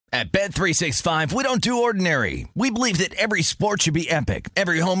At Bet365, we don't do ordinary. We believe that every sport should be epic.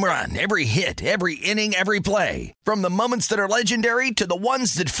 Every home run, every hit, every inning, every play. From the moments that are legendary to the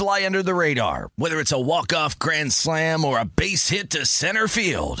ones that fly under the radar. Whether it's a walk-off grand slam or a base hit to center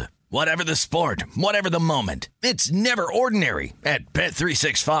field. Whatever the sport, whatever the moment. It's never ordinary at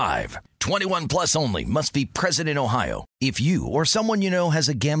Bet365. 21 plus only. Must be present in Ohio. If you or someone you know has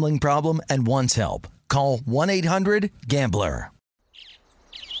a gambling problem and wants help, call 1-800-GAMBLER.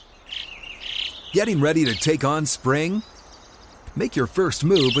 Getting ready to take on spring? Make your first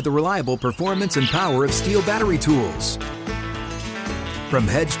move with the reliable performance and power of Steel battery tools. From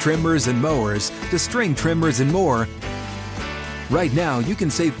hedge trimmers and mowers to string trimmers and more, right now you can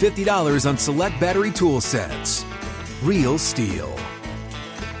save $50 on select battery tool sets. Real Steel.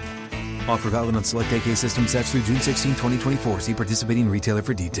 Offer valid on select AK system sets through June 16, 2024. See participating retailer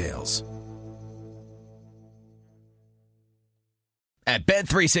for details. At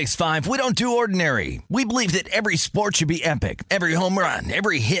Bet365, we don't do ordinary. We believe that every sport should be epic. Every home run,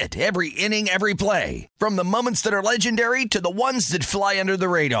 every hit, every inning, every play. From the moments that are legendary to the ones that fly under the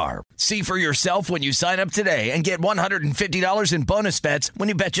radar. See for yourself when you sign up today and get $150 in bonus bets when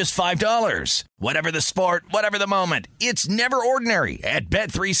you bet just $5. Whatever the sport, whatever the moment, it's never ordinary at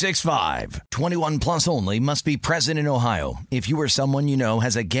Bet365. 21 plus only. Must be present in Ohio. If you or someone you know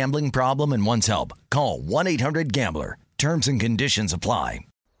has a gambling problem and wants help, call 1-800-GAMBLER. Terms and conditions apply.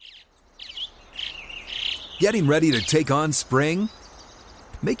 Getting ready to take on spring?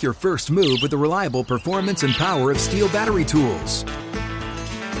 Make your first move with the reliable performance and power of Steel battery tools.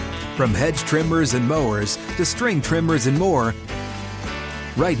 From hedge trimmers and mowers to string trimmers and more,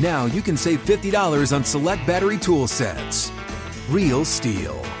 right now you can save $50 on select battery tool sets. Real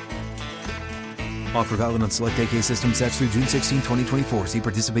Steel. Offer valid on select AK system sets through June 16, 2024. See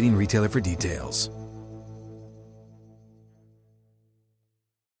participating retailer for details.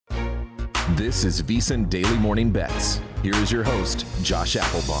 This is VSiN Daily Morning Bets. Here is your host, Josh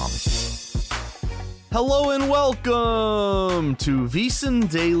Applebaum. Hello and welcome to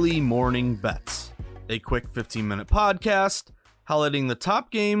VSiN Daily Morning Bets, a quick 15-minute podcast highlighting the top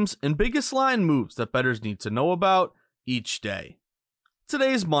games and biggest line moves that bettors need to know about each day.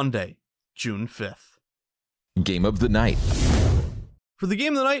 Today is Monday, June 5th. Game of the night. For the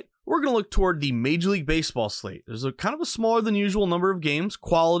game of the night, we're going to look toward the Major League Baseball slate. There's a kind of a smaller than usual number of games,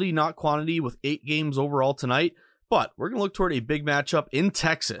 quality, not quantity, with 8 games overall tonight. But we're going to look toward a big matchup in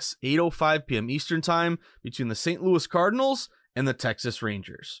Texas, 8:05 p.m. Eastern Time, between the St. Louis Cardinals and the Texas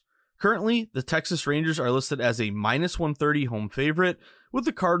Rangers. Currently, the Texas Rangers are listed as a -130 home favorite, with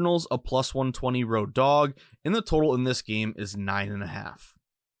the Cardinals a +120 road dog, and the total in this game is 9.5.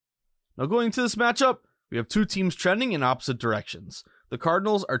 Now going into this matchup, we have two teams trending in opposite directions. The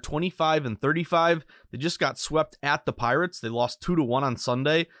Cardinals are 25-35. They just got swept at the Pirates. They lost 2-1 on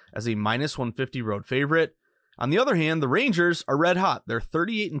Sunday as a -150 road favorite. On the other hand, the Rangers are red hot. They're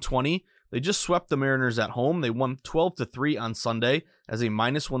 38-20. They just swept the Mariners at home. They won 12-3 on Sunday as a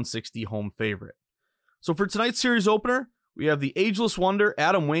 -160 home favorite. So for tonight's series opener, we have the ageless wonder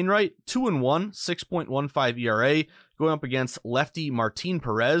Adam Wainwright, 2-1, 6.15 ERA, going up against lefty Martin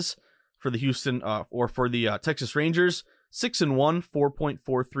Perez for the Texas Rangers. 6-1,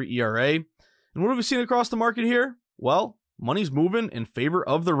 4.43 ERA. And what have we seen across the market here? Well, money's moving in favor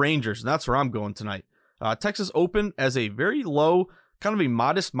of the Rangers, and that's where I'm going tonight. Texas opened as a very low, kind of a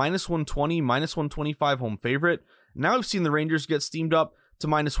modest -120, -125 home favorite. Now we've seen the Rangers get steamed up to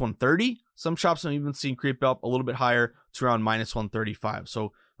 -130. Some shops have even seen creep up a little bit higher to around -135.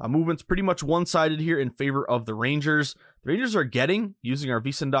 So movement's pretty much one-sided here in favor of the Rangers. The Rangers are getting, using our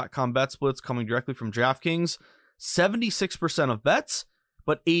VSiN.com bet splits coming directly from DraftKings, 76% of bets,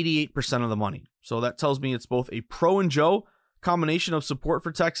 but 88% of the money. So that tells me it's both a pro and Joe combination of support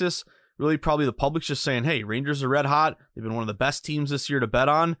for Texas. Really, probably the public's just saying, hey, Rangers are red hot. They've been one of the best teams this year to bet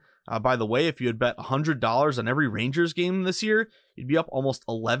on. By the way, if you had bet $100 on every Rangers game this year, you'd be up almost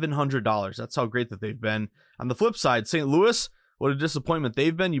 $1,100. That's how great that they've been. On the flip side, St. Louis, what a disappointment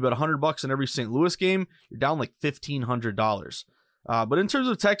they've been. You bet $100 on every St. Louis game, you're down like $1,500. But in terms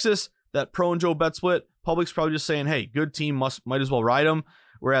of Texas, that pro and Joe bet split, public's probably just saying, hey, good team, might as well ride them.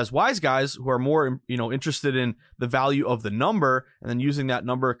 Whereas wise guys who are more, interested in the value of the number and then using that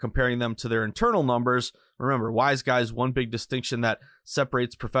number, comparing them to their internal numbers. Remember, wise guys, one big distinction that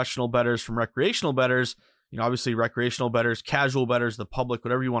separates professional bettors from recreational bettors. Obviously recreational bettors, casual bettors, the public,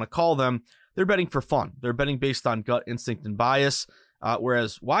 whatever you want to call them, they're betting for fun. They're betting based on gut instinct and bias.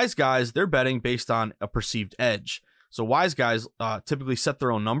 Whereas wise guys, they're betting based on a perceived edge. So wise guys typically set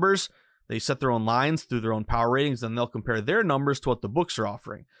their own numbers. They set their own lines through their own power ratings, and they'll compare their numbers to what the books are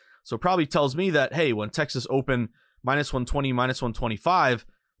offering. So it probably tells me that, hey, when Texas opened -120, -125,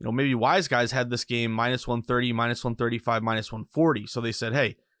 maybe Wise Guys had this game minus 130, minus 135, minus 140. So they said,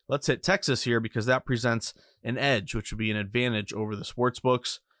 hey, let's hit Texas here because that presents an edge, which would be an advantage over the sports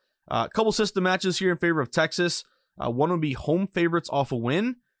books. A couple system matches here in favor of Texas. One would be home favorites off a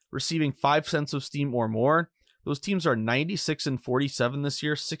win, receiving 5 cents of steam or more. Those teams are 96 and 47 this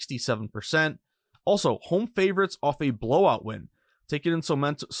year, 67%. Also, home favorites off a blowout win. Taking in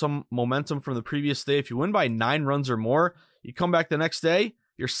some momentum from the previous day. If you win by 9 runs or more, you come back the next day,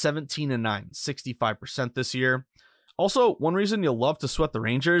 you're 17 and 9, 65% this year. Also, one reason you'll love to sweat the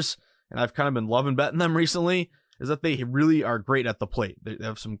Rangers, and I've kind of been loving betting them recently, is that they really are great at the plate. They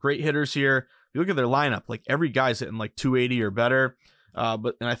have some great hitters here. If you look at their lineup, like every guy's hitting like 280 or better.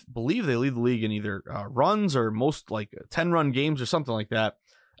 And I believe they lead the league in either runs or most like 10-run games or something like that.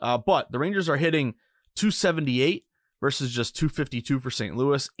 But the Rangers are hitting 278 versus just 252 for St.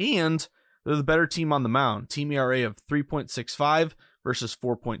 Louis, and they're the better team on the mound. Team ERA of 3.65 versus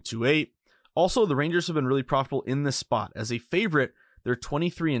 4.28. Also, the Rangers have been really profitable in this spot. As a favorite, they're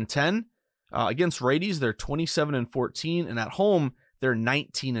 23 and 10. Against righties, they're 27 and 14, and at home, they're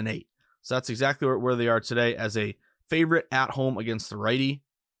 19 and 8. So that's exactly where they are today as a favorite at home against the righty.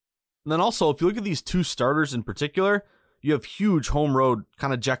 And then also, if you look at these two starters in particular, you have huge home road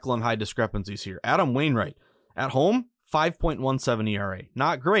kind of Jekyll and Hyde discrepancies here. Adam Wainwright at home, 5.17 ERA.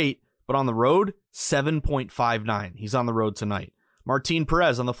 Not great, but on the road, 7.59. He's on the road tonight. Martin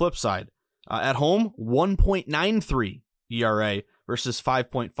Perez on the flip side. At home, 1.93 ERA versus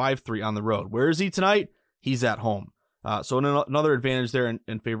 5.53 on the road. Where is he tonight? He's at home. So another advantage there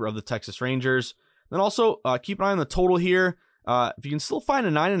in favor of the Texas Rangers. Then also keep an eye on the total here. If you can still find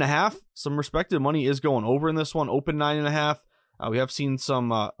a 9.5, some respected money is going over in this one. Open 9.5. We have seen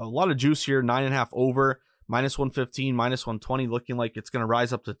a lot of juice here. 9.5 over, minus 115, minus 120, looking like it's going to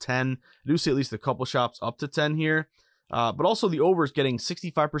rise up to 10. I do see at least a couple shops up to 10 here. But also the over is getting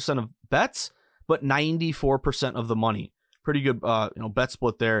 65% of bets, but 94% of the money. Pretty good, bet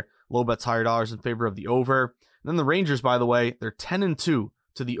split there. Low bets, higher dollars in favor of the over. And then the Rangers, by the way, they're 10 and 2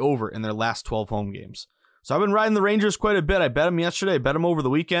 to the over in their last 12 home games. So I've been riding the Rangers quite a bit. I bet them yesterday. I bet them over the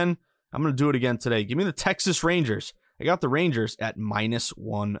weekend. I'm going to do it again today. Give me the Texas Rangers. I got the Rangers at minus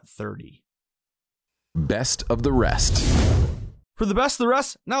 130. Best of the rest. For the best of the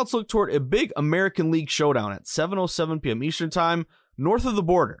rest, now let's look toward a big American League showdown at 7:07 p.m. Eastern Time, north of the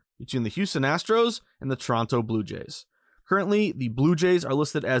border, between the Houston Astros and the Toronto Blue Jays. Currently, the Blue Jays are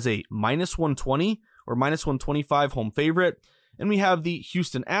listed as a minus 120 or minus 125 home favorite, and we have the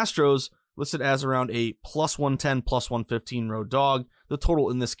Houston Astros listed as around a plus 110, plus 115 road dog. The total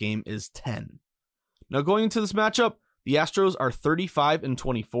in this game is 10. Now going into this matchup, the Astros are 35 and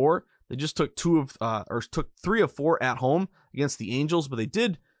 24. They just took took 3 of 4 at home against the Angels, but they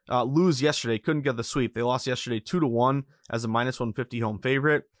did lose yesterday. Couldn't get the sweep. They lost yesterday 2-1 as a minus 150 home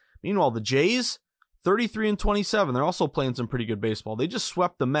favorite. Meanwhile, the Jays, 33 and 27. They're also playing some pretty good baseball. They just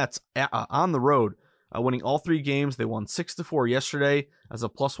swept the Mets on the road, winning all 3 games. They won 6-4 yesterday as a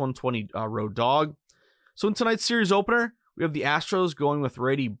plus 120 road dog. So in tonight's series opener, we have the Astros going with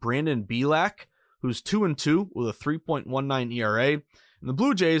righty Brandon Bielak, who's 2-2 with a 3.19 ERA. And the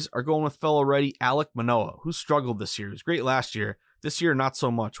Blue Jays are going with fellow righty Alek Manoah, who struggled this year. He was great last year. This year, not so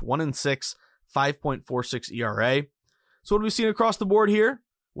much. 1-6, 5.46 ERA. So what have we seen across the board here?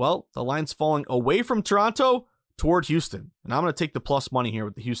 Well, the line's falling away from Toronto toward Houston. And I'm going to take the plus money here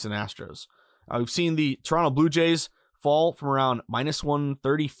with the Houston Astros. We've seen the Toronto Blue Jays fall from around minus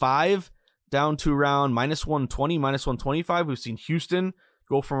 135 down to around minus 120, minus 125. We've seen Houston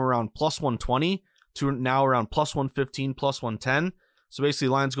go from around plus 120 to now around plus 115, plus 110. So basically,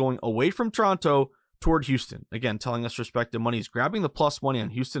 lines going away from Toronto toward Houston. Again, telling us respected money is grabbing the plus money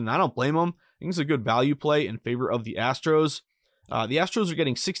on Houston, and I don't blame them. I think it's a good value play in favor of the Astros. The Astros are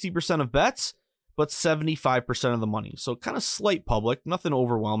getting 60% of bets, but 75% of the money. So kind of slight public, nothing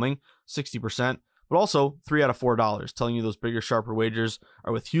overwhelming, 60%, but also $3 out of $4, telling you those bigger, sharper wagers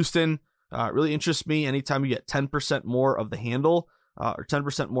are with Houston. It really interests me anytime you get 10% more of the handle, or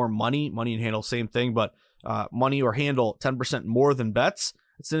 10% more money and handle, same thing, but money or handle 10% more than bets.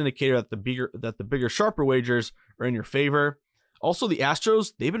 It's an indicator that the bigger, sharper wagers are in your favor. Also, the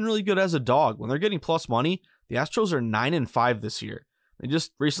Astros, they've been really good as a dog. When they're getting plus money, the Astros are 9-5 this year. They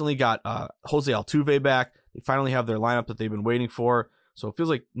just recently got Jose Altuve back. They finally have their lineup that they've been waiting for. So it feels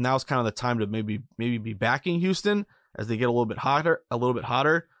like now's kind of the time to maybe be backing Houston as they get a little bit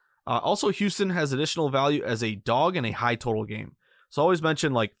hotter. Also, Houston has additional value as a dog in a high total game. So I always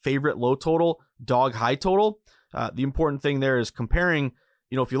mention like favorite low total, dog high total. The important thing there is comparing,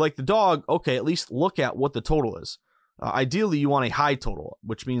 if you like the dog, okay, at least look at what the total is. Ideally, you want a high total,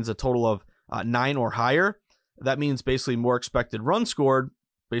 which means a total of 9 or higher. That means basically more expected runs scored,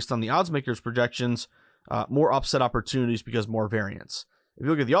 based on the odds makers projections, more upset opportunities because more variance. If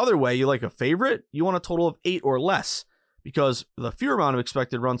you look at the other way, you like a favorite, you want a total of 8 or less, because the fewer amount of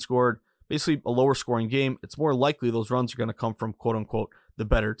expected runs scored, basically a lower scoring game, it's more likely those runs are going to come from quote unquote the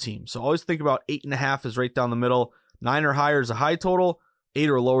better team. So always think about 8.5 is right down the middle, 9 or higher is a high total, 8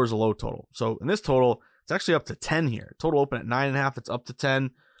 or lower is a low total. So in this total, it's actually up to 10 here. Total open at 9.5, it's up to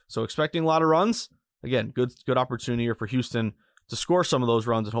 10. So expecting a lot of runs. Again, good opportunity here for Houston to score some of those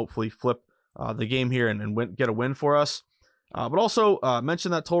runs and hopefully flip the game here and get a win for us. But also mention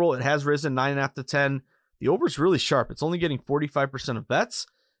that total, it has risen 9.5 to 10. The over is really sharp. It's only getting 45% of bets,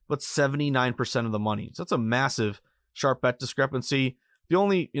 but 79% of the money. So that's a massive sharp bet discrepancy. The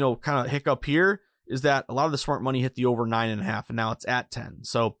only, kind of hiccup here is that a lot of the smart money hit the over 9.5, and now it's at 10.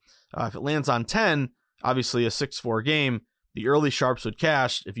 So if it lands on 10, obviously a 6-4 game, the early sharps would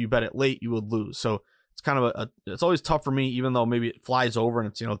cash. If you bet it late, you would lose. So it's kind of it's always tough for me, even though maybe it flies over and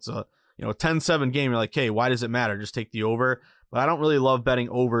it's a 10-7 game. You're like, hey, why does it matter? Just take the over. But I don't really love betting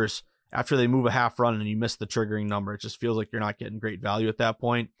overs after they move a half run and you miss the triggering number. It just feels like you're not getting great value at that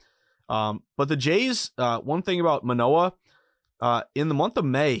point. But the Jays, one thing about Manoah, in the month of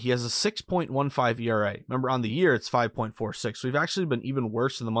May, he has a 6.15 ERA. Remember, on the year, it's 5.46. So we've actually been even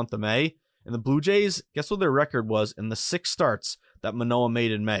worse in the month of May. And the Blue Jays, guess what their record was in the 6 starts that Manoah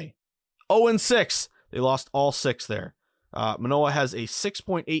made in May? 0-6. They lost all 6 there. Manoah has a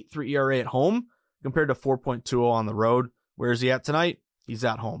 6.83 ERA at home compared to 4.20 on the road. Where is he at tonight? He's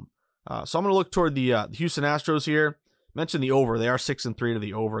at home. So I'm going to look toward the Houston Astros here. Mention the over. They are 6-3 to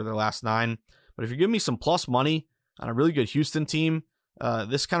the over their last 9. But if you give me some plus money on a really good Houston team,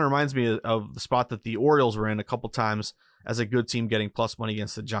 this kind of reminds me of the spot that the Orioles were in a couple times as a good team getting plus money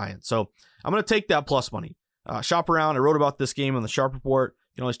against the Giants. So I'm going to take that plus money. Shop around. I wrote about this game on the Sharp Report.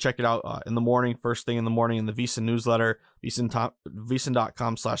 You can always check it out in the morning, first thing in the morning in the VSiN newsletter,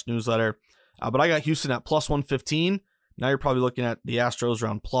 VSiN.com/newsletter. But I got Houston at plus 115. Now you're probably looking at the Astros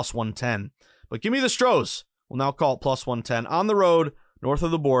around plus 110. But give me the Stros. We'll now call it plus 110 on the road, north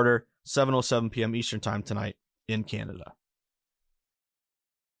of the border, 7:07 p.m. Eastern time tonight in Canada.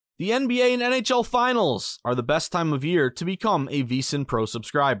 The NBA and NHL Finals are the best time of year to become a VSiN Pro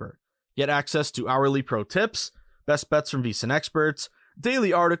subscriber. Get access to hourly pro tips, best bets from VSiN experts,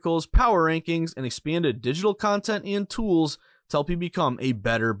 daily articles, power rankings, and expanded digital content and tools to help you become a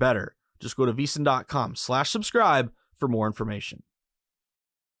better. Just go to VSiN.com/subscribe for more information.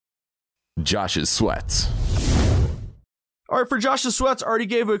 Josh's sweats. All right, for Josh's sweats, already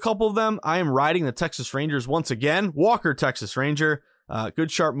gave a couple of them. I am riding the Texas Rangers once again. Walker, Texas Ranger.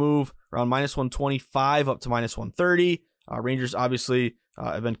 Good sharp move, around minus 125 up to minus 130. Rangers obviously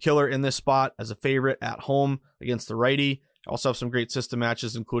have been killer in this spot as a favorite at home against the righty. Also have some great system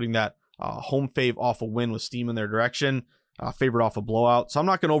matches, including that home fave off a win with steam in their direction. Favorite off a blowout. So I'm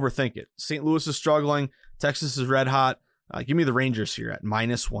not going to overthink it. St. Louis is struggling. Texas is red hot. Give me the Rangers here at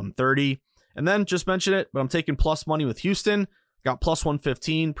minus 130. And then just mention it, but I'm taking plus money with Houston. Got plus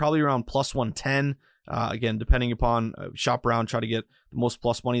 115, probably around plus 110. Again, depending upon shop around, try to get the most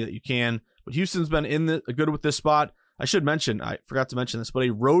plus money that you can. But Houston's been good with this spot. I should mention, I forgot to mention this, but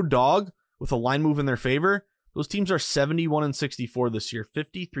a road dog with a line move in their favor. Those teams are 71-64 this year,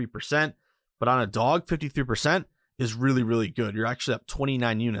 53%. But on a dog, 53% is really, really good. You're actually up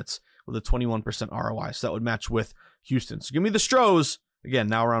 29 units with a 21% ROI. So that would match with Houston. So give me the Stros. Again,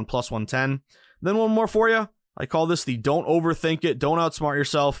 now around plus 110. Then one more for you. I call this the don't overthink it, don't outsmart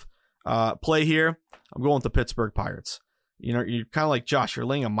yourself play here. I'm going with the Pittsburgh Pirates. You're kind of like Josh. You're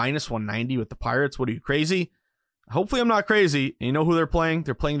laying a minus 190 with the Pirates. What are you, crazy? Hopefully I'm not crazy. And you know who they're playing?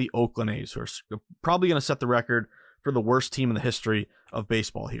 They're playing the Oakland A's, who are probably going to set the record for the worst team in the history of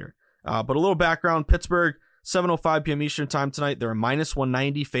baseball here. But a little background. Pittsburgh, 7:05 p.m. Eastern time tonight. They're a minus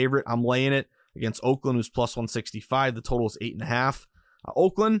 190 favorite. I'm laying it against Oakland, who's plus 165. The total is 8.5.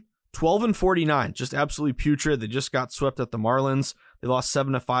 Oakland, 12-49, just absolutely putrid. They just got swept at the Marlins. They lost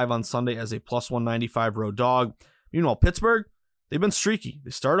 7-5 on Sunday as a plus 195 road dog. Meanwhile, Pittsburgh, they've been streaky.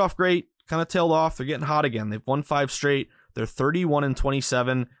 They started off great, kind of tailed off. They're getting hot again. They've won 5 straight. They're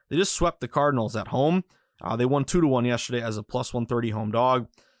 31-27. They just swept the Cardinals at home. They won 2-1 yesterday as a plus 130 home dog.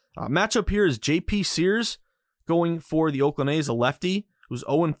 Matchup here is J.P. Sears going for the Oakland A's, a lefty who's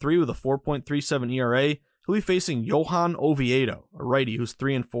 0-3 with a 4.37 ERA. He'll be facing Johan Oviedo, a righty who's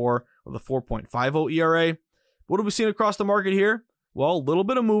 3-4 with a 4.50 ERA. What have we seen across the market here? Well, a little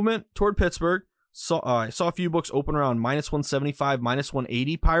bit of movement toward Pittsburgh. I saw a few books open around minus 175, minus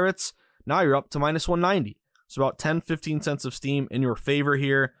 180 Pirates. Now you're up to minus 190. So about 10-15 cents of steam in your favor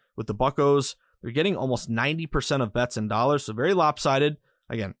here with the Buccos. They're getting almost 90% of bets in dollars, so very lopsided.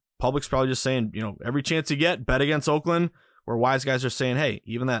 Again, public's probably just saying, every chance you get, bet against Oakland. where wise guys are saying, hey,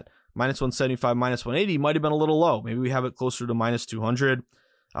 even that minus 175, minus 180 might have been a little low. Maybe we have it closer to minus 200.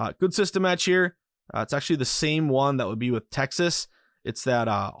 Good system match here. It's actually the same one that would be with Texas. It's that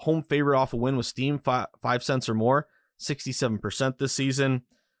home favorite off a win with steam, 5 cents or more, 67% this season.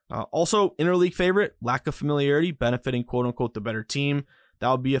 Also, interleague favorite, lack of familiarity, benefiting quote-unquote the better team. That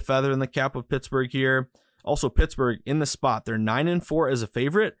would be a feather in the cap of Pittsburgh here. Also, Pittsburgh in the spot. They're 9-4 as a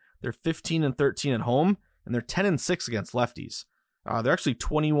favorite. They're 15-13 at home, and they're 10-6 against lefties. They're actually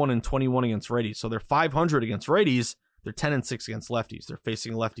 21-21 against righties. So they're 500 against righties. They're 10-6 against lefties. They're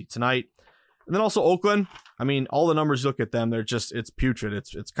facing a lefty tonight. And then also Oakland. I mean, all the numbers, you look at them, they're just, it's putrid.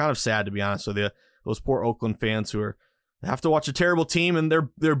 It's kind of sad, to be honest with you. Those poor Oakland fans who have to watch a terrible team and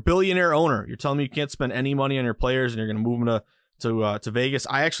their billionaire owner. You're telling me you can't spend any money on your players and you're going to move them to Vegas.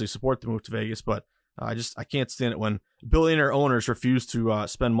 I actually support the move to Vegas, but I can't stand it when billionaire owners refuse to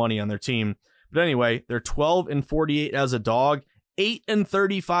spend money on their team. But anyway, they're 12-48 as a dog,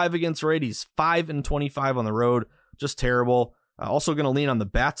 8-35 against righties, 5-25 on the road. Just terrible. Also going to lean on the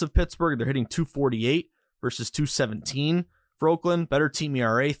bats of Pittsburgh. They're hitting 248 versus 217 for Oakland. Better team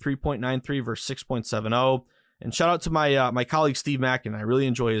ERA, 3.93 versus 6.70. And shout out to my colleague Steve Mackin. I really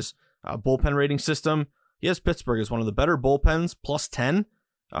enjoy his bullpen rating system. He has Pittsburgh as one of the better bullpens, plus 10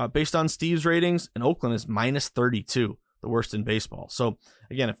 based on Steve's ratings, and Oakland is minus 32, the worst in baseball. So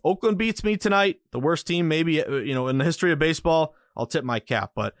again, if Oakland beats me tonight, the worst team maybe in the history of baseball, I'll tip my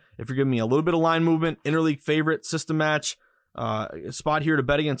cap. But if you're giving me a little bit of line movement, interleague favorite, system match, spot here to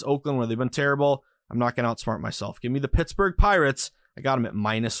bet against Oakland where they've been terrible, I'm not going to outsmart myself. Give me the Pittsburgh Pirates. I got them at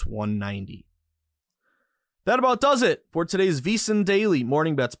minus 190. That about does it for today's VSiN Daily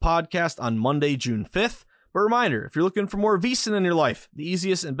Morning Bets podcast on Monday, June 5th. But reminder, if you're looking for more VSiN in your life, the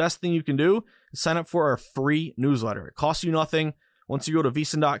easiest and best thing you can do is sign up for our free newsletter. It costs you nothing. Once you go to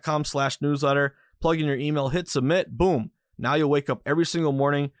VSiN.com/newsletter, plug in your email, hit submit, boom. Now you'll wake up every single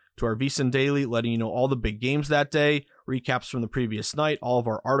morning to our VSiN Daily, letting you know all the big games that day, recaps from the previous night, all of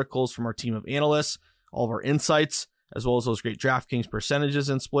our articles from our team of analysts, all of our insights, as well as those great DraftKings percentages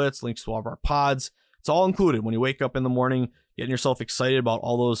and splits, links to all of our pods. It's all included when you wake up in the morning, getting yourself excited about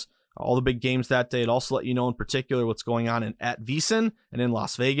all the big games that day. It also let you know in particular what's going on at VSiN and in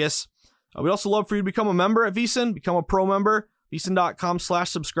Las Vegas. We'd also love for you to become a member at VSiN, become a pro member,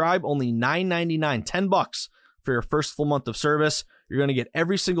 VSiN.com/subscribe, only $9.99, $10 for your first full month of service. You're going to get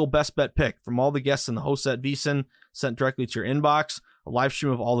every single best bet pick from all the guests and the hosts at VSiN sent directly to your inbox, a live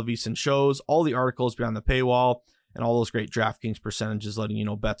stream of all the VSiN shows, all the articles behind the paywall, and all those great DraftKings percentages letting you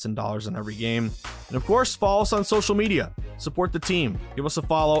know bets and dollars on every game. And of course, follow us on social media. Support the team. Give us a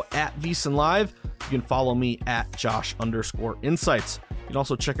follow at VSiN Live. You can follow me at Josh_Insights. You can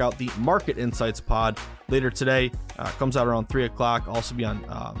also check out the Market Insights pod later today. Comes out around 3 o'clock. I'll also be on,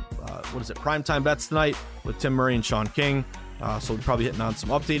 Primetime Bets tonight with Tim Murray and Sean King. So we're probably hitting on some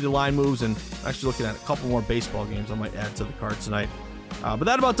updated line moves and actually looking at a couple more baseball games I might add to the card tonight. But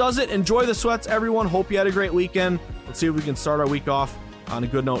that about does it. Enjoy the sweats, everyone. Hope you had a great weekend. Let's see if we can start our week off on a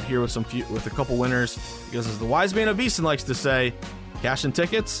good note here with a couple winners. Because as the wise man of VSiN likes to say, cash and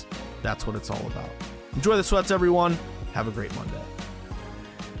tickets, that's what it's all about. Enjoy the sweats, everyone. Have a great Monday.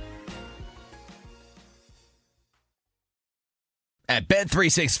 At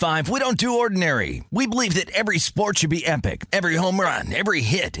Bet365, we don't do ordinary. We believe that every sport should be epic. Every home run, every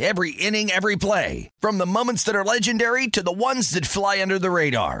hit, every inning, every play. From the moments that are legendary to the ones that fly under the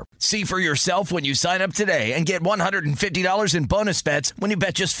radar. See for yourself when you sign up today and get $150 in bonus bets when you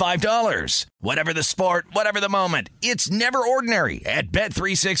bet just $5. Whatever the sport, whatever the moment, it's never ordinary at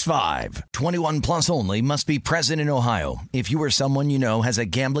Bet365. 21 plus only. Must be present in Ohio. If you or someone you know has a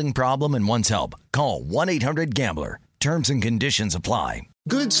gambling problem and wants help, call 1-800-GAMBLER. Terms and conditions apply.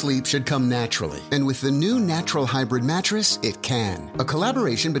 Good sleep should come naturally, and with the new Natural Hybrid mattress, it can. A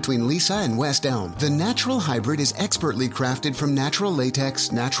collaboration between Lisa and West Elm, the Natural Hybrid is expertly crafted from natural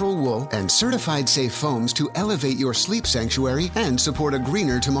latex, natural wool, and certified safe foams to elevate your sleep sanctuary and support a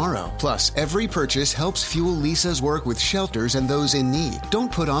greener tomorrow. Plus, every purchase helps fuel Lisa's work with shelters and those in need.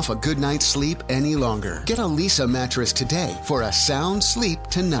 Don't put off a good night's sleep any longer. Get a Lisa mattress today for a sound sleep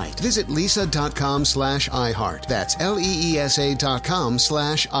tonight. Visit lisa.com/iHeart. That's LEESA.com/iHeart.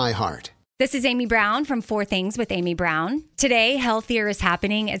 This is Amy Brown from 4 Things with Amy Brown. Today, healthier is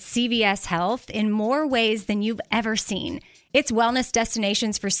happening at CVS Health in more ways than you've ever seen. It's wellness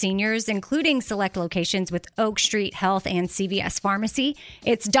destinations for seniors, including select locations with Oak Street Health and CVS Pharmacy.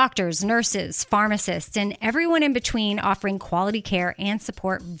 It's doctors, nurses, pharmacists, and everyone in between offering quality care and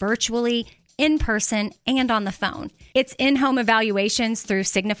support virtually, in person, and on the phone. It's in-home evaluations through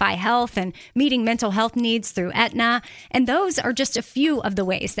Signify Health and meeting mental health needs through Aetna, and those are just a few of the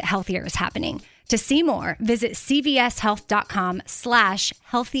ways that healthier is happening. To see more, visit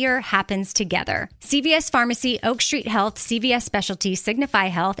cvshealth.com/healthierhappenstogether. CVS Pharmacy, Oak Street Health, CVS Specialty, Signify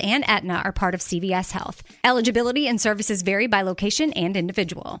Health, and Aetna are part of CVS Health. Eligibility and services vary by location and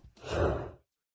individual.